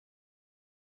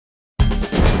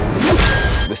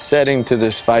The setting to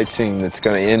this fight scene that's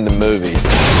going to end the movie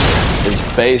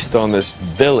is based on this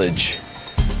village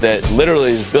that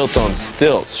literally is built on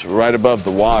stilts right above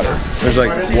the water. There's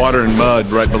like water and mud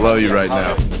right below you right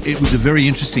now. It was a very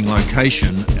interesting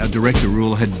location. Our director,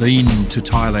 Roel, had been to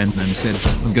Thailand and said,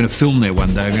 I'm going to film there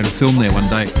one day, I'm going to film there one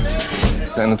day.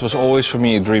 And it was always for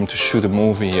me a dream to shoot a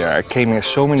movie here. I came here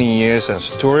so many years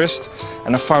as a tourist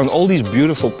and I found all these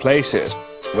beautiful places.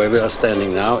 Where we are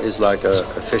standing now is like a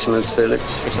fisherman's village.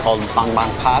 It's called Bang Bang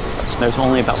Pat. There's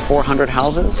only about 400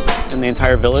 houses in the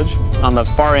entire village. On the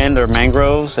far end are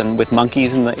mangroves and with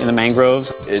monkeys in the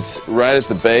mangroves. It's right at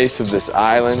the base of this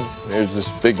island. There's this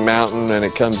big mountain and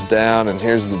it comes down and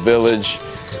here's the village.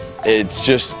 It's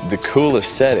just the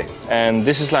coolest setting. And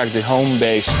this is like the home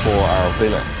base for our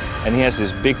villain. And he has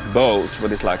this big boat,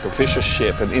 but it's like a fisher's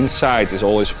ship. And inside is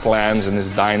all his plans and his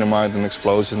dynamite and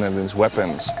explosions and his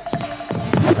weapons.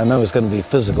 I know it's going to be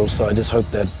physical, so I just hope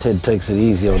that Ted takes it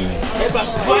easy on me. You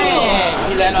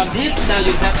land on this, now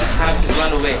you have to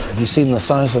run away. Have you seen the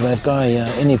size of that guy?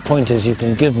 Any pointers you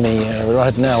can give me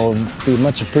right now will be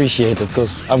much appreciated,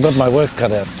 because I've got my work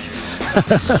cut out.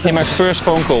 In my first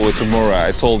phone call with Tamura,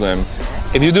 I told them,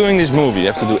 if you're doing this movie, you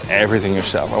have to do everything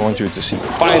yourself. I want you to see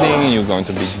fighting, you're going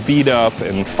to be beat up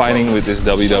and fighting with this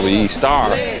WWE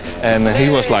star. And he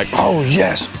was like, oh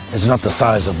yes. It's not the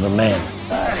size of the man,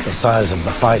 it's the size of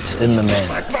the fights in the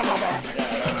man.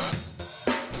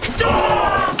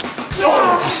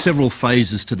 Several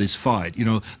phases to this fight. You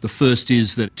know, the first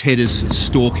is that Ted is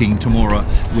stalking Tamura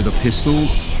with a pistol.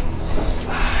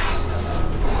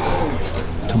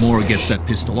 Tamura gets that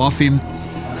pistol off him.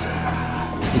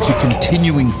 It's a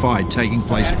continuing fight taking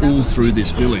place all through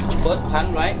this village. First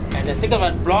punch, right? And the second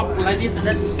one block like this and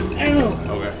then...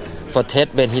 Okay. For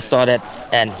Ted, when he saw that,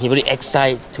 and he really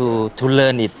excited to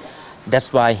learn it,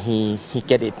 that's why he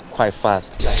get it quite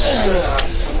fast.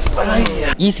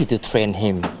 Easy to train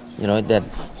him, you know, that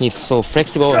he's so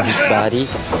flexible in his body.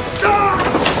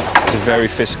 It's a very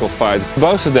physical fight.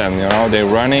 Both of them, you know, they're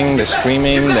running, they're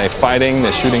screaming, they're fighting,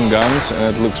 they're shooting guns,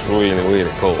 and it looks really,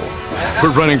 really cool.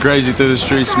 We're running crazy through the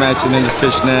streets, smashing into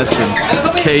fish nets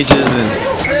and cages, and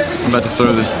I'm about to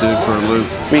throw this dude for a loop.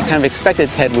 We kind of expected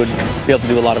Ted would be able to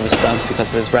do a lot of his stunts because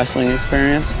of his wrestling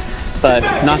experience, but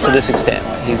not to this extent.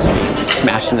 He's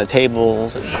smashing the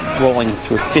tables, rolling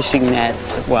through fishing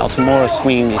nets, while Tamura's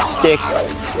swinging his sticks.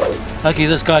 Lucky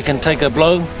this guy can take a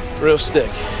blow. Real stick,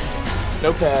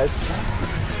 no pads,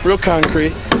 real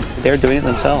concrete. They're doing it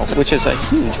themselves, which is a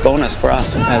huge bonus for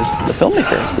us as the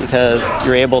filmmakers, because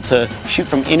you're able to shoot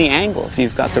from any angle if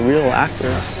you've got the real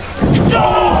actors.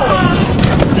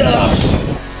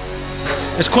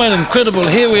 It's quite incredible.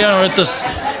 Here we are at this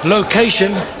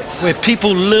location where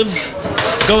people live,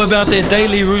 go about their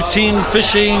daily routine,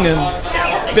 fishing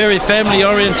and very family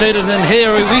orientated, and then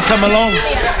here we come along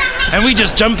and we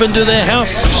just jump into their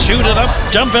house, shoot it up,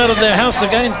 jump out of their house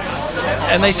again,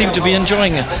 and they seem to be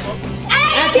enjoying it.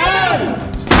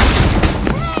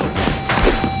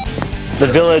 The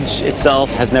village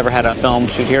itself has never had a film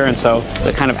shoot here, and so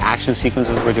the kind of action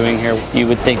sequences we're doing here, you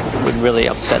would think would really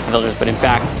upset the villagers, but in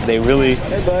fact, they really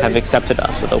have accepted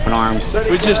us with open arms.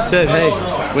 We just said, hey,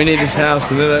 we need this house,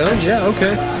 and they're like, oh yeah,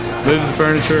 okay. Move the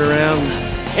furniture around.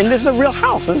 And this is a real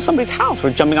house. This is somebody's house.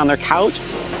 We're jumping on their couch.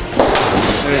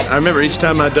 I remember each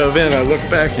time I dove in, I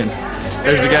looked back, and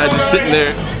there's a guy just sitting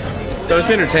there. So it's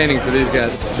entertaining for these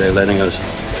guys. They're letting us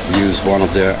use one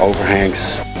of their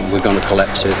overhangs. We're going to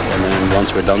collapse it, and then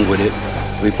once we're done with it,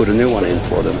 we put a new one in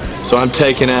for them. So I'm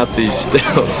taking out these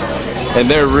stills, and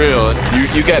they're real.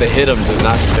 You got to hit them to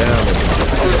knock them down.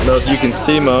 I don't know if you can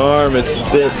see my arm. It's a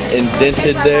bit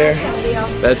indented there.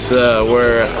 That's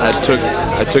where I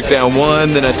took down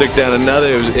one, then I took down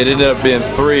another. It ended up being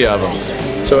 3 of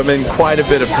them. So I'm in quite a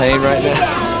bit of pain right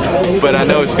now, but I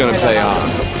know it's going to pay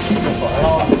off.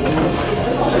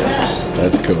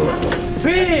 That's cool.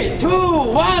 3, 2,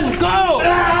 1, go!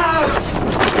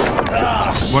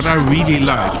 What I really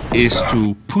like is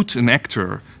to put an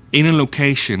actor in a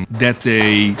location that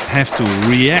they have to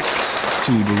react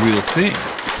to the real thing.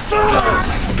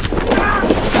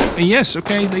 And yes,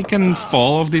 okay, they can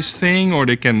fall off this thing or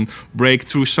they can break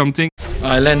through something.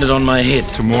 I landed on my head.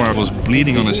 Tamura was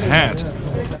bleeding on his head.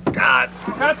 God!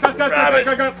 Grab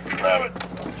it!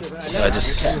 I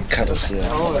just cut it here.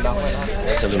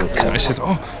 Just a little cut. I said,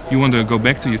 oh, you want to go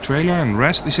back to your trailer and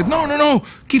rest? He said, no,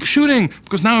 keep shooting,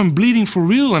 because now I'm bleeding for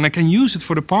real and I can use it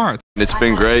for the part. It's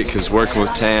been great because working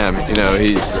with Tam, you know,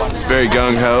 he's very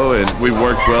gung-ho and we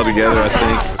worked well together, I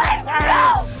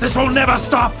think. This will never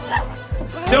stop!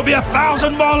 There'll be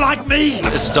 1,000 more like me!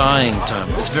 It's dying, Tom.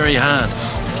 It's very hard.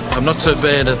 I'm not so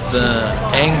bad at the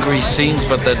angry scenes,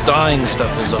 but the dying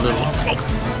stuff is a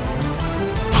little...